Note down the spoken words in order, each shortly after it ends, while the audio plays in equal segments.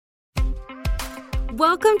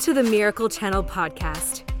Welcome to the Miracle Channel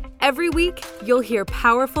podcast. Every week, you'll hear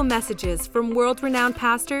powerful messages from world-renowned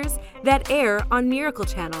pastors that air on Miracle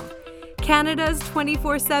Channel, Canada's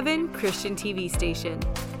 24/7 Christian TV station.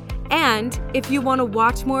 And if you want to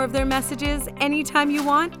watch more of their messages anytime you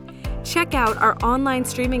want, check out our online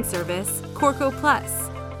streaming service, Corco Plus.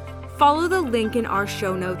 Follow the link in our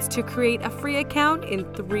show notes to create a free account in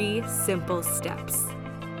 3 simple steps.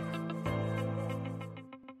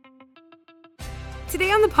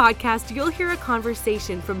 Today on the podcast, you'll hear a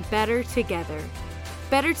conversation from Better Together.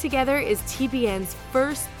 Better Together is TBN's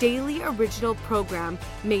first daily original program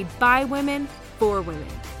made by women for women.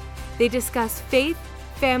 They discuss faith,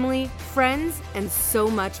 family, friends, and so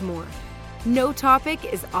much more. No topic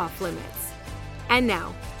is off limits. And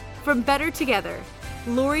now, from Better Together,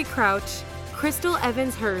 Lori Crouch, Crystal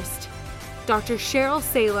Evans-Hurst, Dr. Cheryl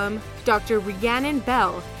Salem, Dr. Rhiannon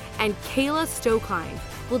Bell, and Kayla Stokline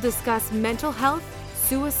will discuss mental health,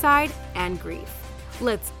 suicide, and grief.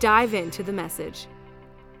 Let's dive into the message.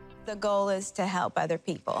 The goal is to help other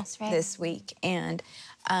people this week. And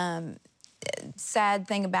sad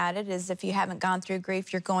thing about it is if you haven't gone through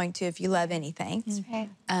grief, you're going to if you love anything. That's right.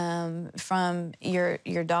 From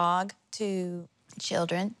your dog to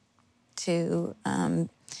children to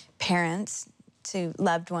parents to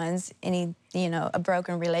loved ones, a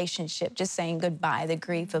broken relationship, just saying goodbye, the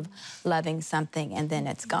grief of loving something and then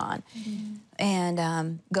it's gone. Mm-hmm.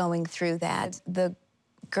 And going through that, the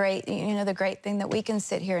great thing that we can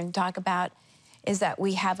sit here and talk about is that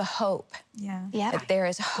we have a hope. Yeah. That there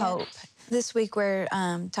is hope. Yeah. This week we're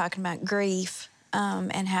talking about grief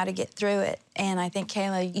and how to get through it. And I think,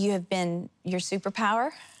 Kayla, your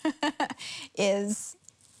superpower is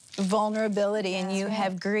vulnerability, and you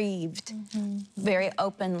have grieved very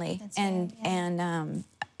openly. That's and right, yeah. and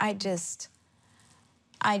I just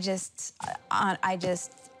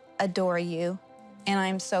adore you, and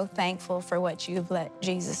I'm so thankful for what you've let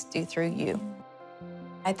Jesus do through you.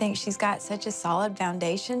 I think she's got such a solid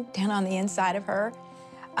foundation down on the inside of her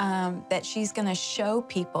that she's going to show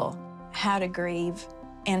people how to grieve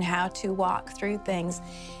and how to walk through things.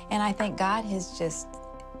 And I think God has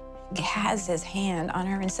his hand on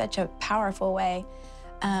her in such a powerful way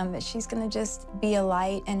that she's going to just be a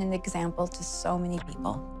light and an example to so many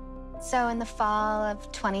people. So in the fall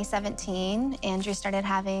of 2017, Andrew started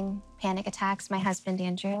having panic attacks, my husband,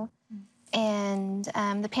 Andrew. And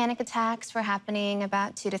the panic attacks were happening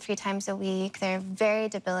about 2 to 3 times a week. They're very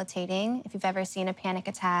debilitating. If you've ever seen a panic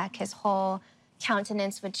attack, his whole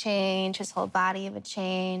countenance would change, his whole body would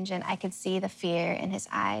change, and I could see the fear in his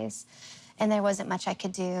eyes. And there wasn't much I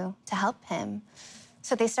could do to help him.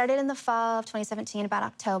 So they started in the fall of 2017, about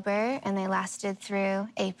October, and they lasted through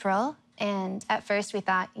April. And at first we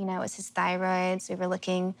thought, it was his thyroid. So we were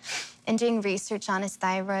looking and doing research on his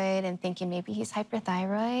thyroid and thinking maybe he's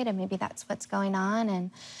hyperthyroid and maybe that's what's going on.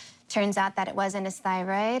 And turns out that it wasn't his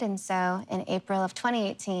thyroid. And so in April of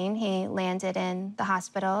 2018, he landed in the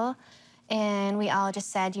hospital. And we all just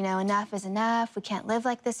said, enough is enough. We can't live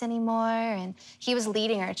like this anymore. And he was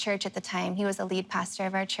leading our church at the time. He was the lead pastor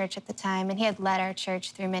of our church at the time. And he had led our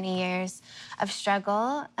church through many years of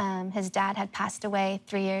struggle. His dad had passed away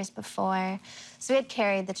 3 years before. So we had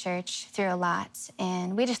carried the church through a lot.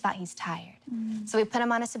 And we just thought he's tired. Mm-hmm. So we put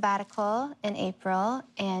him on a sabbatical in April.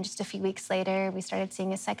 And just a few weeks later, we started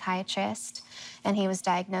seeing a psychiatrist. And he was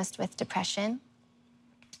diagnosed with depression.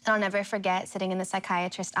 And I'll never forget sitting in the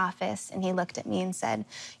psychiatrist's office, and he looked at me and said,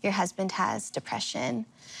 "Your husband has depression."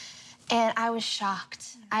 And I was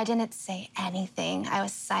shocked. I didn't say anything. I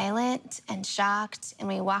was silent and shocked, and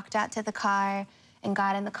we walked out to the car and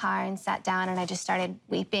got in the car and sat down, and I just started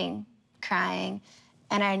weeping, crying.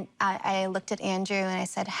 And I looked at Andrew and I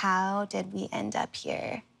said, "How did we end up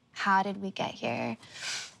here? How did we get here?"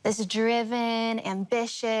 This driven,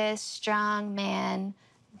 ambitious, strong man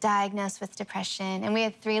diagnosed with depression. And we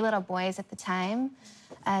had 3 little boys at the time,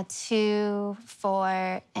 2,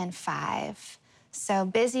 4, and 5. So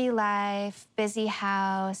busy life, busy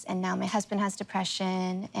house, and now my husband has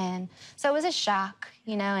depression. And so it was a shock,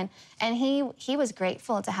 and he was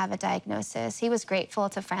grateful to have a diagnosis. He was grateful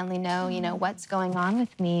to finally know, what's going on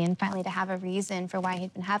with me and finally to have a reason for why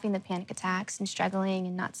he'd been having the panic attacks and struggling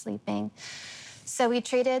and not sleeping. So we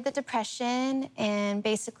treated the depression, and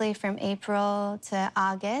basically from April to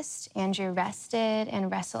August, Andrew rested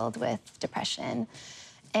and wrestled with depression.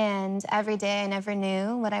 And every day I never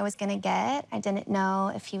knew what I was gonna get. I didn't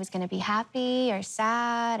know if he was gonna be happy or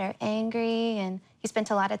sad or angry, and he spent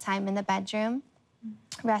a lot of time in the bedroom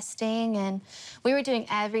resting, and we were doing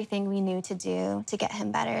everything we knew to do to get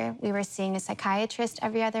him better. We were seeing a psychiatrist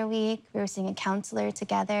every other week. We were seeing a counselor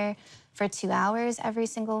together for 2 hours every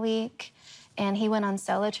single week. And he went on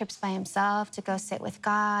solo trips by himself to go sit with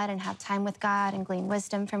God and have time with God and glean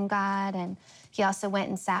wisdom from God. And he also went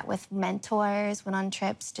and sat with mentors, went on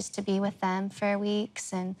trips just to be with them for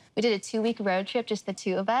weeks. And we did a 2-week road trip, just the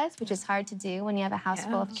two of us, which is hard to do when you have a house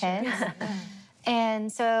full of kids.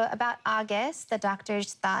 And so about August, the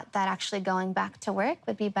doctors thought that actually going back to work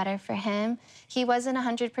would be better for him. He wasn't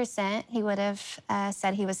 100%. He would have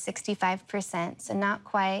said he was 65%, so not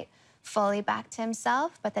quite fully back to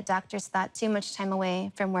himself, but the doctors thought too much time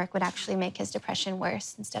away from work would actually make his depression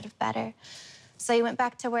worse instead of better. So he went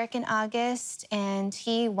back to work in August, and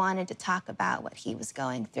he wanted to talk about what he was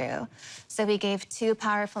going through. So he gave 2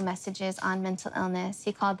 powerful messages on mental illness.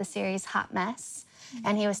 He called the series Hot Mess,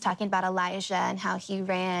 and he was talking about Elijah and how he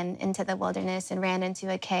ran into the wilderness and ran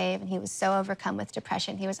into a cave, and he was so overcome with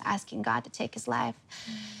depression, he was asking God to take his life.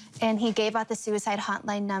 And he gave out the suicide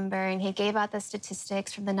hotline number, and he gave out the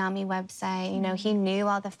statistics from the NAMI website. You know, he knew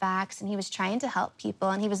all the facts, and he was trying to help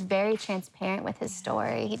people, and he was very transparent with his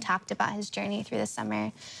story. He talked about his journey through the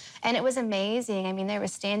summer, and it was amazing. I mean, there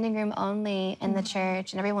was standing room only in the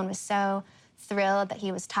church, and everyone was so thrilled that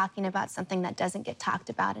he was talking about something that doesn't get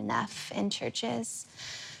talked about enough in churches.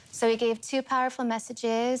 So he gave 2 powerful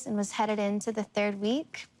messages and was headed into the 3rd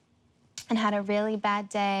week and had a really bad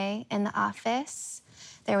day in the office.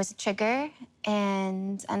 There was a trigger,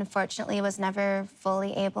 and unfortunately was never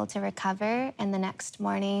fully able to recover. And the next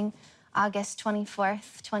morning, August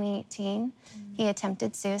 24th, 2018, he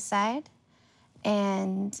attempted suicide.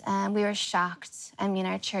 And we were shocked. I mean,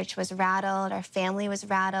 our church was rattled, our family was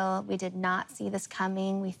rattled. We did not see this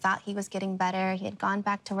coming. We thought he was getting better. He had gone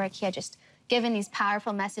back to work. He had just given these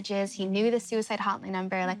powerful messages. He knew the suicide hotline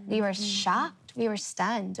number. Like, we were shocked. We were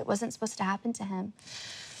stunned. It wasn't supposed to happen to him.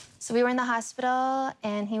 So we were in the hospital,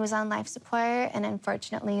 and he was on life support, and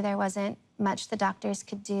unfortunately, there wasn't much the doctors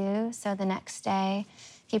could do. So the next day,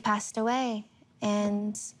 he passed away.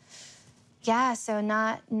 And yeah, so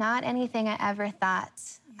not anything I ever thought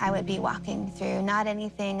I would be walking through, not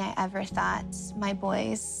anything I ever thought my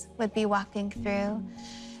boys would be walking through.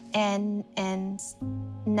 And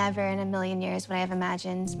never in a million years would I have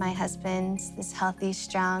imagined my husband, this healthy,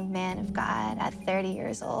 strong man of God at 30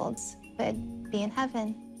 years old, would be in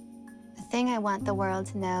heaven. The thing I want the world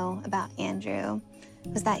to know about Andrew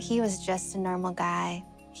was that he was just a normal guy.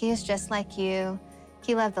 He was just like you.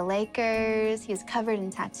 He loved the Lakers. He was covered in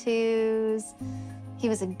tattoos. He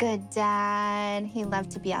was a good dad. He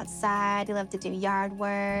loved to be outside. He loved to do yard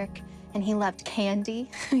work. And he loved candy.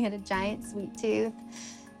 He had a giant sweet tooth.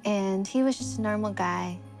 And he was just a normal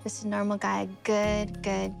guy. Just a normal guy,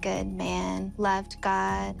 good man. Loved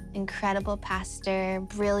God, incredible pastor,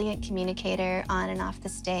 brilliant communicator on and off the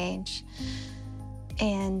stage,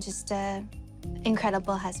 and just an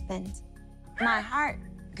incredible husband. My heart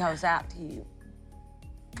goes out to you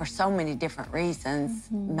for so many different reasons.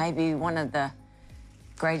 Maybe one of the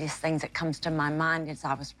greatest things that comes to my mind as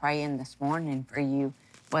I was praying this morning for you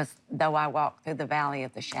was, though I walk through the valley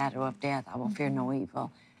of the shadow of death, I will fear no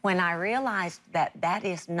evil. When I realized that that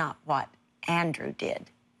is not what Andrew did,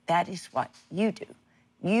 that is what you do.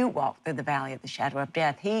 You walk through the valley of the shadow of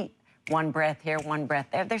death. He, one breath here, one breath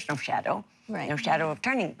there. There's no shadow, no shadow of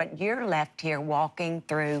turning. But you're left here walking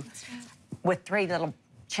through with 3 little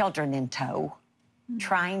children in tow,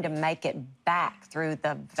 trying to make it back through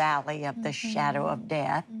the valley of the shadow of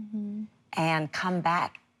death and come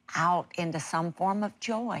back out into some form of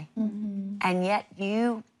joy. And yet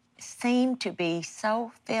you seem to be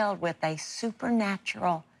so filled with a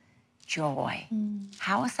supernatural joy.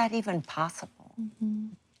 How is that even possible?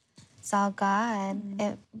 It's all God.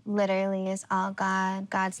 It literally is all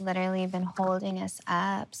God. God's literally been holding us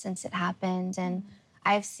up since it happened. And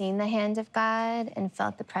I've seen the hand of God and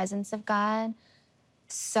felt the presence of God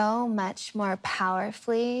so much more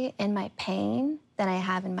powerfully in my pain than I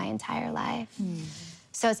have in my entire life.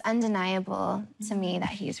 So it's undeniable to me that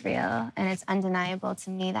he's real, and it's undeniable to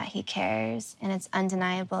me that he cares, and it's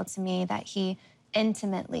undeniable to me that he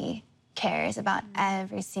intimately cares about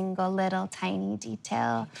every single little tiny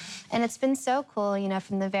detail. And it's been so cool, you know,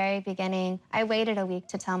 from the very beginning. I waited a week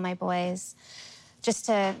to tell my boys, just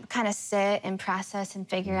to kind of sit and process and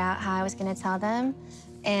figure out how I was gonna tell them.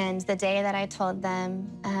 And the day that I told them,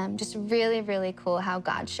 just really, really cool how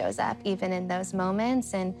God shows up even in those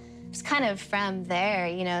moments. And it's kind of from there,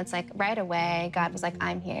 you know, it's like right away, God was like,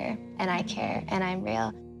 I'm here, and I care, and I'm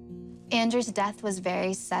real. Andrew's death was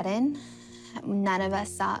very sudden. None of us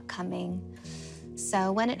saw it coming.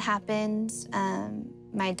 So when it happened,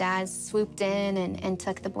 my dad swooped in and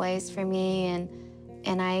took the boys for me,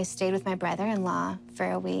 and I stayed with my brother-in-law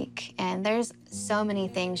for a week. And there's so many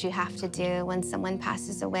things you have to do when someone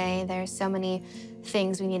passes away. There's so many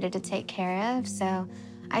things we needed to take care of. So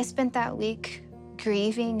I spent that week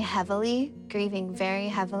grieving heavily, grieving very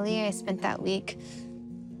heavily. I spent that week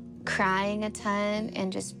crying a ton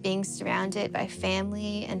and just being surrounded by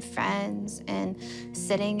family and friends and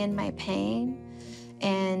sitting in my pain.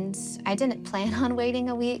 And I didn't plan on waiting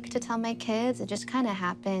a week to tell my kids. It just kind of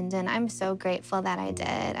happened, and I'm so grateful that I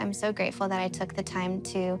did. I'm so grateful that I took the time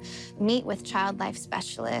to meet with child life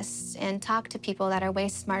specialists and talk to people that are way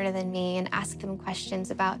smarter than me and ask them questions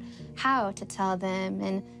about how to tell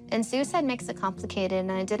them. And suicide makes it complicated,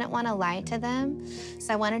 and I didn't want to lie to them.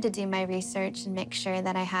 So I wanted to do my research and make sure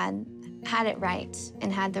that I had it right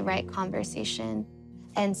and had the right conversation.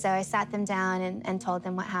 And so I sat them down and told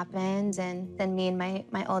them what happened, and then me and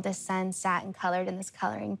my oldest son sat and colored in this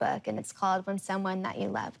coloring book, and it's called When Someone That You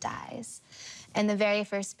Love Dies. And the very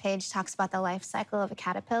first page talks about the life cycle of a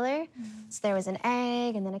caterpillar. So there was an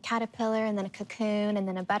egg, and then a caterpillar, and then a cocoon, and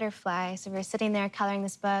then a butterfly. So we were sitting there coloring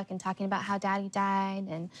this book and talking about how Daddy died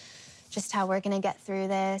and just how we're gonna get through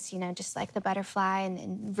this, you know, just like the butterfly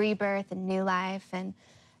and rebirth and new life.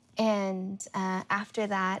 And after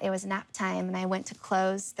that, it was nap time, and I went to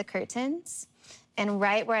close the curtains. And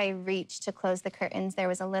right where I reached to close the curtains, there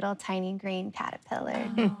was a little tiny green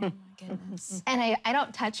caterpillar. Oh, my goodness. And I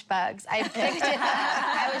don't touch bugs. I picked it up.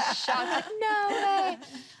 I was shocked. Like, no way.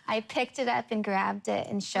 I picked it up and grabbed it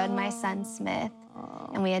and showed my son Smith.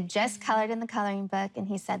 And we had just colored in the coloring book, and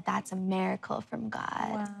he said, "That's a miracle from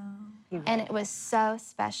God." Wow. And it was so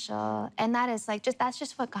special. And that is like, that's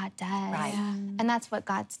just what God does. Right. Yeah. And that's what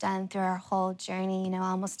God's done through our whole journey, you know,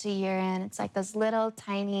 almost a year in. It's like those little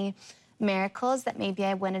tiny miracles that maybe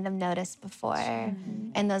I wouldn't have noticed before.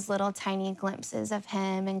 And those little tiny glimpses of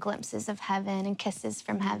him and glimpses of heaven and kisses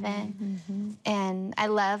from heaven. And I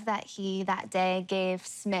love that he, that day, gave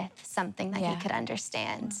Smith something that he could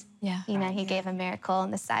understand. Yeah. You know, he gave a miracle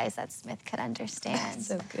in the size that Smith could understand.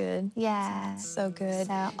 So good. Yeah. So good.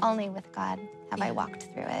 So only with God have I walked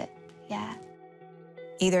through it. Yeah.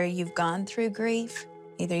 Either you've gone through grief,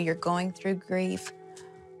 either you're going through grief,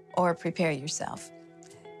 or prepare yourself.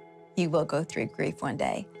 You will go through grief one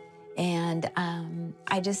day. And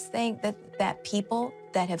I just think that people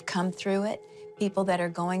that have come through it, people that are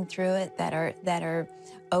going through it, that are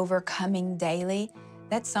overcoming daily,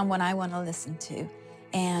 that's someone I want to listen to.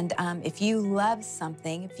 And if you love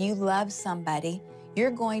something, if you love somebody,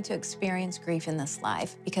 you're going to experience grief in this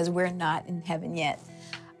life because we're not in heaven yet.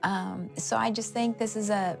 So I just think this is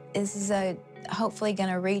a hopefully going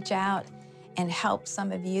to reach out and help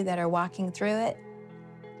some of you that are walking through it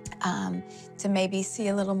to maybe see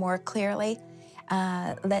a little more clearly.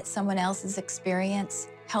 Let someone else's experience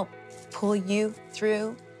help pull you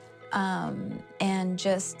through and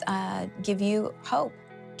just give you hope.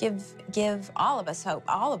 Give all of us hope.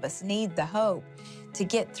 All of us need the hope to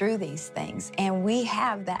get through these things, and we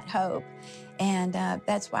have that hope. And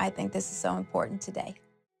that's why I think this is so important today.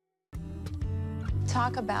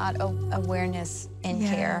 Talk about awareness and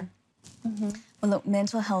care. Well, look,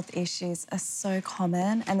 mental health issues are so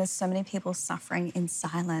common, and there's so many people suffering in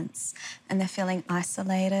silence, and they're feeling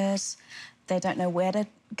isolated. They don't know where to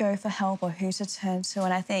go for help or who to turn to,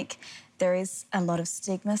 and I think there is a lot of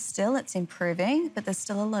stigma still. It's improving, but there's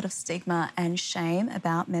still a lot of stigma and shame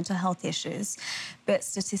about mental health issues. But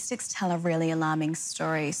statistics tell a really alarming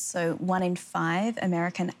story. So 1 in 5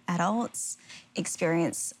 American adults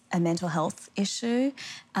experience a mental health issue.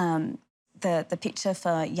 The picture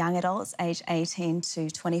for young adults aged 18 to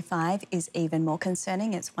 25 is even more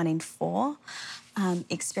concerning. It's 1 in 4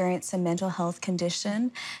 experience a mental health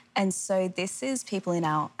condition. And so this is people in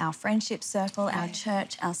our friendship circle, our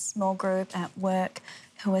church, our small group, at work,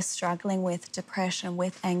 who are struggling with depression,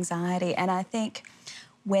 with anxiety. And I think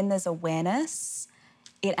when there's awareness,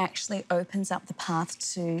 it actually opens up the path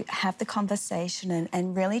to have the conversation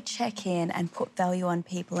and really check in and put value on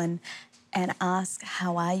people and ask,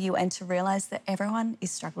 how are you? And to realise that everyone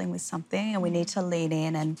is struggling with something and we need to lean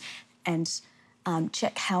in and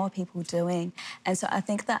check how are people doing. And so I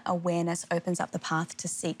think that awareness opens up the path to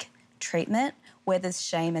seek treatment. Where there's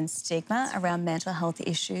shame and stigma around mental health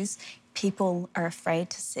issues, people are afraid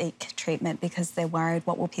to seek treatment because they're worried,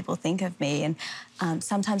 what will people think of me? And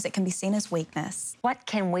sometimes it can be seen as weakness. What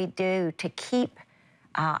can we do to keep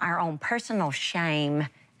our own personal shame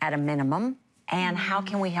at a minimum? And how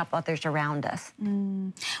can we help others around us?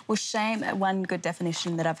 Well, shame, one good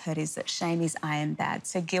definition that I've heard is that shame is I am bad.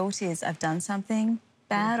 So guilt is I've done something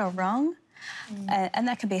bad or wrong. And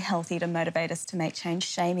that can be healthy to motivate us to make change.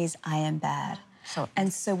 Shame is I am bad.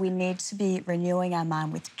 And so we need to be renewing our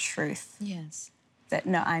mind with truth. Yes. That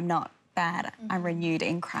no, I'm not bad. I'm renewed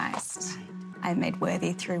in Christ. I'm made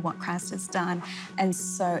worthy through what Christ has done. And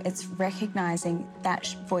so it's recognizing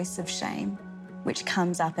that voice of shame which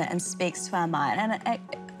comes up and speaks to our mind. And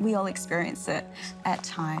we all experience it at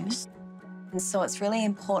times. And so it's really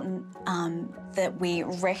important that we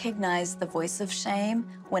recognise the voice of shame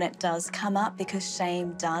when it does come up, because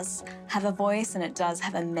shame does have a voice and it does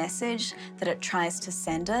have a message that it tries to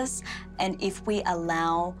send us. And if we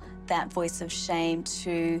allow that voice of shame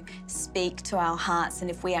to speak to our hearts, and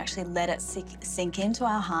if we actually let it sink into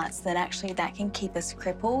our hearts, then actually that can keep us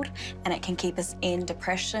crippled, and it can keep us in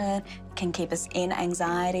depression, it can keep us in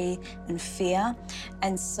anxiety and fear.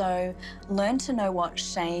 And so learn to know what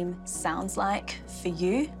shame sounds like for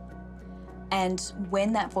you. And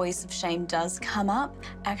when that voice of shame does come up,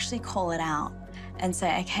 actually call it out and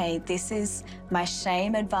say, okay, this is my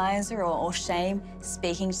shame advisor or shame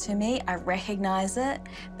speaking to me. I recognize it,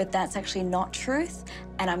 but that's actually not truth.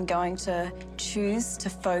 And I'm going to choose to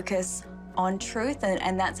focus on truth.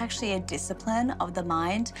 And that's actually a discipline of the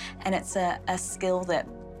mind. And it's a skill that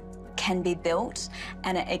can be built,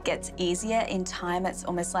 and it gets easier in time. It's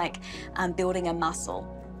almost like building a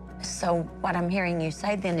muscle. So what I'm hearing you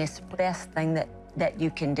say then is the best thing that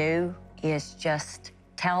you can do is just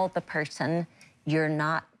tell the person, you're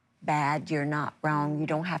not bad, you're not wrong, you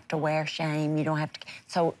don't have to wear shame, you don't have to.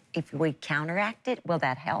 So if we counteract it, will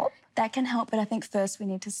that help? That can help, but I think first we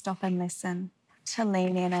need to stop and listen, to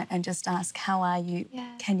lean in and just ask, how are you?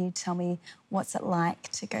 Yeah. Can you tell me what's it like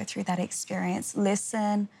to go through that experience?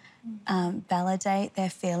 Listen, validate their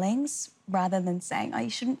feelings rather than saying, oh, you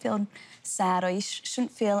shouldn't feel sad or you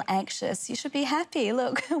shouldn't feel anxious. You should be happy.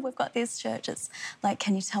 Look, we've got this church. It's like,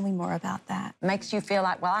 can you tell me more about that? Makes you feel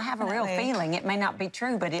like, well, I have a real feeling. It may not be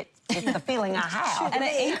true, but it's the feeling I have. And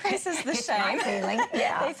it increases the It's shame. my feeling.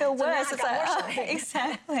 Yeah. They feel So now worse. I It's got like, more oh, shame.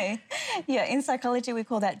 exactly. Yeah, in psychology, we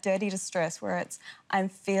call that dirty distress, where it's I'm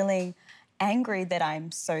feeling angry that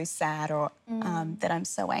I'm so sad or that I'm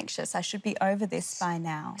so anxious. I should be over this by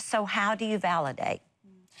now. So how do you validate?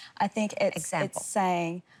 I think it's Example.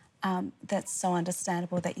 saying, that's so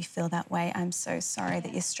understandable that you feel that way. I'm so sorry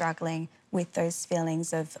that you're struggling with those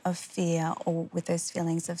feelings of fear or with those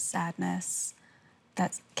feelings of sadness.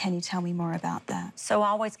 Can you tell me more about that? So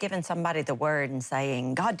always giving somebody the word and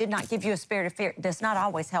saying, God did not give you a spirit of fear, does not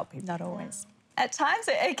always help people. Not always. At times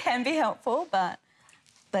it can be helpful, but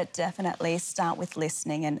definitely start with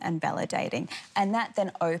listening and validating. And that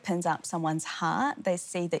then opens up someone's heart. They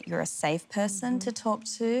see that you're a safe person to talk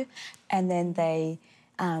to, and then they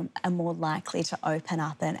are more likely to open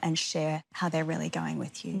up and share how they're really going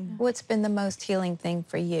with you. What's been the most healing thing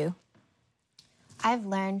for you? I've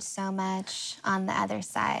learned so much on the other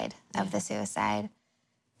side of the suicide,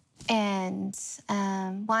 and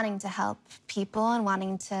wanting to help people and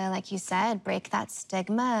wanting to, like you said, break that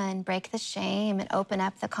stigma and break the shame and open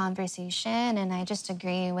up the conversation. And I just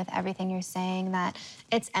agree with everything you're saying, that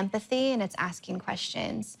it's empathy and it's asking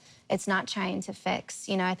questions. It's not trying to fix.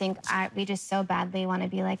 You know, I think we just so badly want to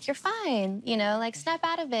be like, you're fine, you know, like snap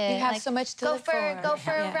out of it. You have like, so much to go live for. for. Go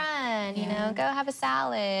for Yeah. a run, you know, go have a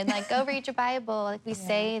salad, like go read your Bible. Like we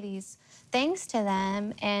say these things to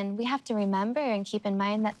them, and we have to remember and keep in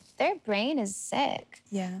mind that their brain is sick.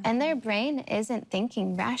 Yeah. And their brain isn't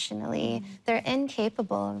thinking rationally. They're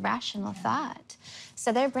incapable of rational thought.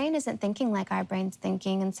 So their brain isn't thinking like our brain's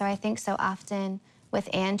thinking. And so I think so often with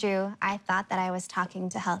Andrew, I thought that I was talking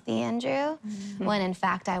to healthy Andrew, when in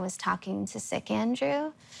fact I was talking to sick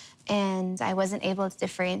Andrew. And I wasn't able to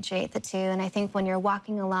differentiate the two. And I think when you're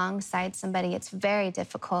walking alongside somebody, it's very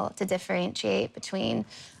difficult to differentiate between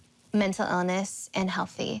mental illness and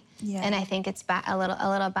healthy. Yeah. And I think it's a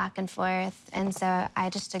little back and forth. And so I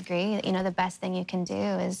just agree, you know, the best thing you can do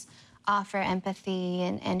is offer empathy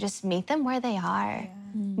and just meet them where they are.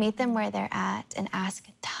 Meet them where they're at and ask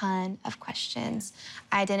a ton of questions.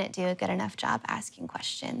 I didn't do a good enough job asking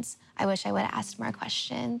questions. I wish I would have asked more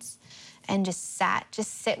questions and just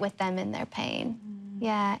sit with them in their pain.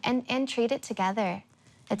 Yeah, and treat it together.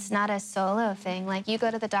 It's not a solo thing. Like, you go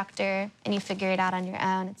to the doctor and you figure it out on your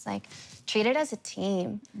own. It's like, treat it as a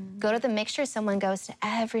team. Make sure someone goes to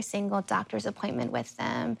every single doctor's appointment with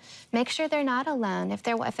them. Make sure they're not alone. If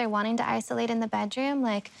they're wanting to isolate in the bedroom,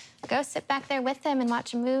 like, go sit back there with them and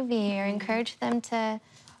watch a movie, or encourage them to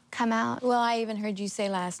come out. Well, I even heard you say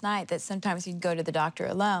last night that sometimes you'd go to the doctor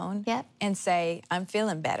alone Yep. and say, I'm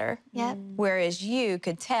feeling better. Yep. Whereas you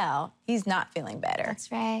could tell he's not feeling better.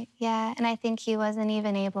 That's right, yeah. And I think he wasn't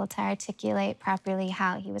even able to articulate properly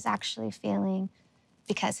how he was actually feeling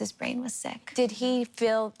because his brain was sick. Did he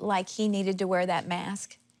feel like he needed to wear that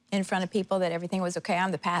mask in front of people, that everything was okay?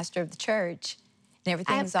 I'm the pastor of the church, and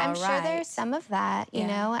everything's all I'm right. sure there's some of that, you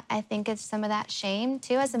know. I think it's some of that shame,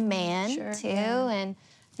 too, as a man, and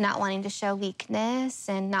not wanting to show weakness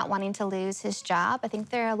and not wanting to lose his job. I think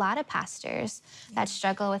there are a lot of pastors that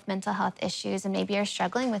struggle with mental health issues and maybe are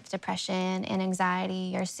struggling with depression and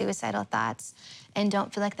anxiety or suicidal thoughts and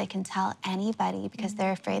don't feel like they can tell anybody because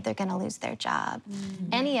they're afraid they're going to lose their job.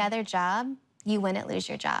 Any other job, you wouldn't lose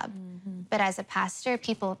your job. But as a pastor,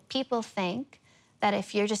 people think that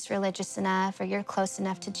if you're just religious enough or you're close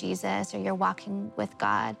enough to Jesus or you're walking with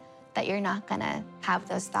God, that you're not gonna have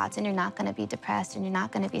those thoughts and you're not gonna be depressed and you're not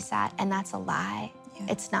gonna be sad. And that's a lie.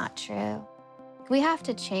 It's not true. We have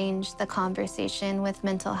to change the conversation with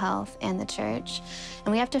mental health and the church.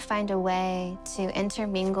 And we have to find a way to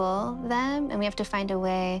intermingle them. And we have to find a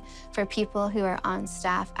way for people who are on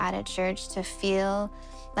staff at a church to feel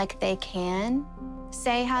like they can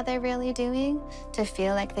say how they're really doing, to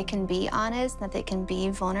feel like they can be honest, that they can be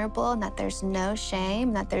vulnerable, and that there's no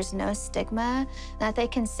shame, that there's no stigma, and that they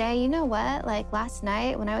can say, you know what, like last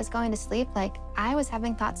night when I was going to sleep, like I was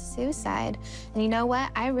having thoughts of suicide. And you know what,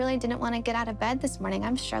 I really didn't want to get out of bed this morning.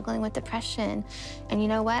 I'm struggling with depression. And you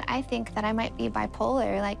know what, I think that I might be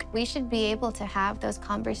bipolar. Like we should be able to have those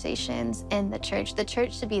conversations in the church. The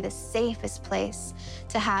church should be the safest place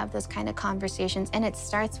to have those kind of conversations. And it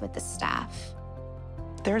starts with the staff.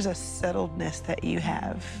 There's a settledness that you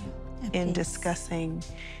have in discussing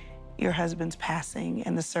your husband's passing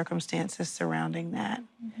and the circumstances surrounding that.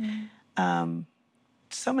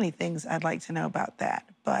 So many things I'd like to know about that,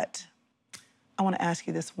 but I want to ask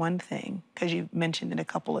you this one thing, because you've mentioned it a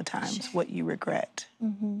couple of times, what you regret.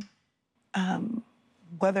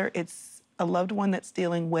 Whether it's a loved one that's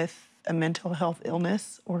dealing with a mental health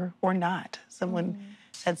illness or not. Someone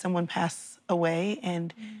had someone pass away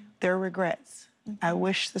and their regrets. I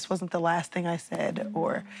wish this wasn't the last thing I said,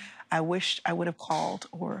 or I wish I would have called,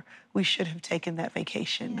 or we should have taken that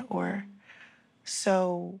vacation, or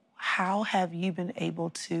so how have you been able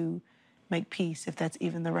to make peace, if that's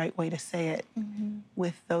even the right way to say it,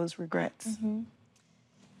 with those regrets?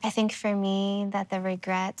 I think for me that the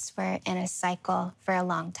regrets were in a cycle for a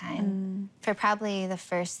long time. For probably the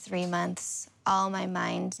first 3 months, all my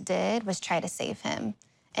mind did was try to save him.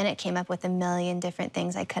 And it came up with a million different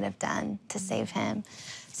things I could have done to save him.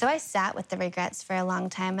 So I sat with the regrets for a long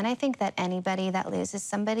time. And I think that anybody that loses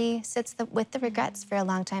somebody sits with the regrets for a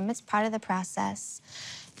long time. It's part of the process.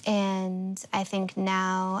 And I think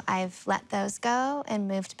now I've let those go and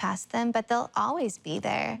moved past them, but they'll always be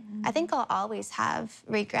there. I think I'll always have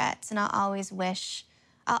regrets, and I'll always wish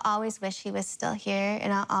he was still here,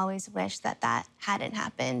 and I'll always wish that that hadn't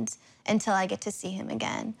happened until I get to see him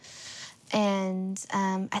again. And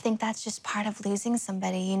I think that's just part of losing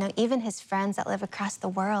somebody. You know, even his friends that live across the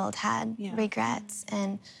world had regrets.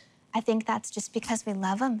 And I think that's just because we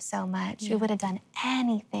love them so much. We would have done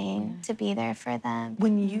anything to be there for them.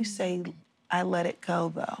 When you say, I let it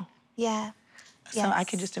go, though. So I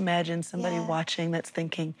could just imagine somebody watching that's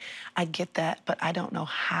thinking, I get that, but I don't know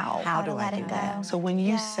how. How do I do that? So when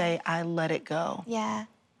you say, I let it go,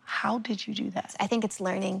 how did you do that? I think it's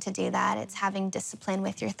learning to do that. It's having discipline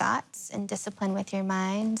with your thoughts and discipline with your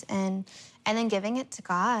mind, and then giving it to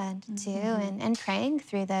God, too, and praying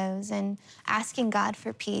through those and asking God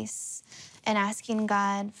for peace and asking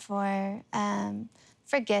God for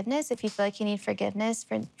forgiveness if you feel like you need forgiveness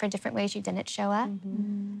for different ways you didn't show up,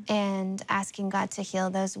 and asking God to heal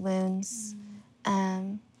those wounds.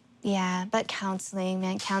 But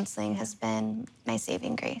counseling has been my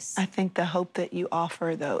saving grace. I think the hope that you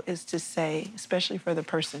offer, though, is to say, especially for the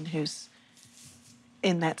person who's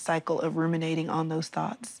in that cycle of ruminating on those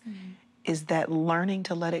thoughts, is that learning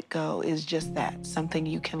to let it go is just that, something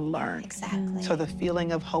you can learn. Exactly. So the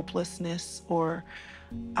feeling of hopelessness or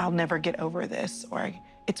I'll never get over this, or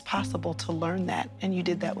it's possible to learn that. And you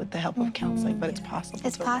did that with the help of counseling, but it's possible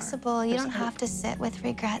It's to possible. learn. You don't have to sit with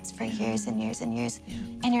regrets for years and years and years.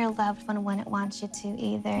 And your loved one wouldn't want you to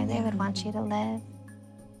either. They would want you to live.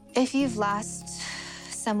 If you've lost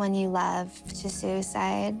someone you love to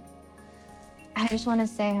suicide, I just want to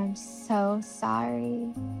say I'm so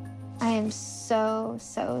sorry. I am so,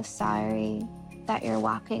 so sorry that you're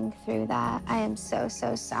walking through that. I am so,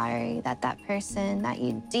 so sorry that that person that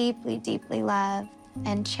you deeply, deeply love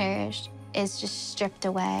and cherished is just stripped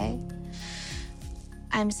away.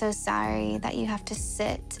 I'm so sorry that you have to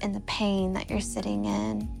sit in the pain that you're sitting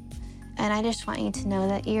in. And I just want you to know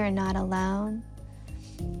that you're not alone.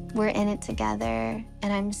 We're in it together,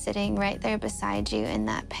 and I'm sitting right there beside you in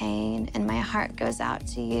that pain, and my heart goes out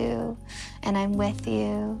to you, and I'm with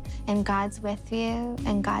you, and God's with you,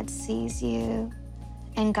 and God sees you,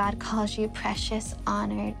 and God calls you precious,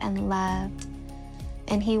 honored, and loved.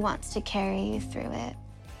 and He wants to carry you through it.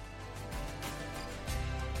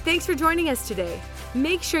 Thanks for joining us today.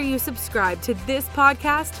 Make sure you subscribe to this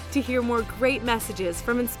podcast to hear more great messages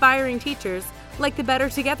from inspiring teachers like the Better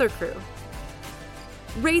Together crew.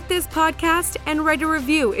 Rate this podcast and write a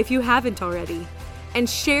review if you haven't already. And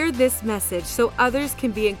share this message so others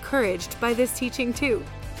can be encouraged by this teaching too.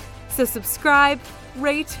 So subscribe,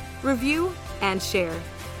 rate, review, and share.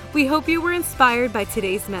 We hope you were inspired by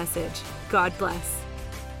today's message. God bless.